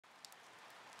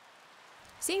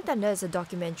Seeing Thunder is a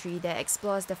documentary that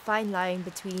explores the fine line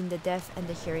between the deaf and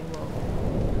the hearing world.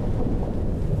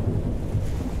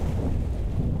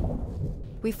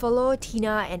 We follow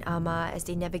Tina and Ama as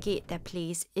they navigate their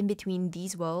place in between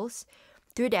these worlds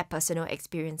through their personal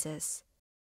experiences.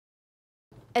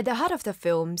 At the heart of the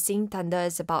film, Seeing Thunder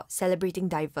is about celebrating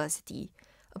diversity,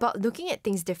 about looking at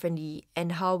things differently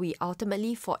and how we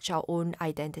ultimately forge our own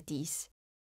identities.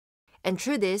 And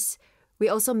through this, we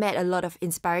also met a lot of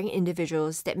inspiring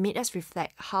individuals that made us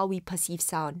reflect how we perceive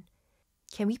sound.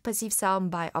 Can we perceive sound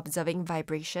by observing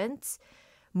vibrations,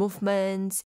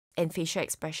 movements, and facial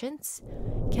expressions?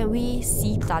 Can we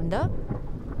see thunder?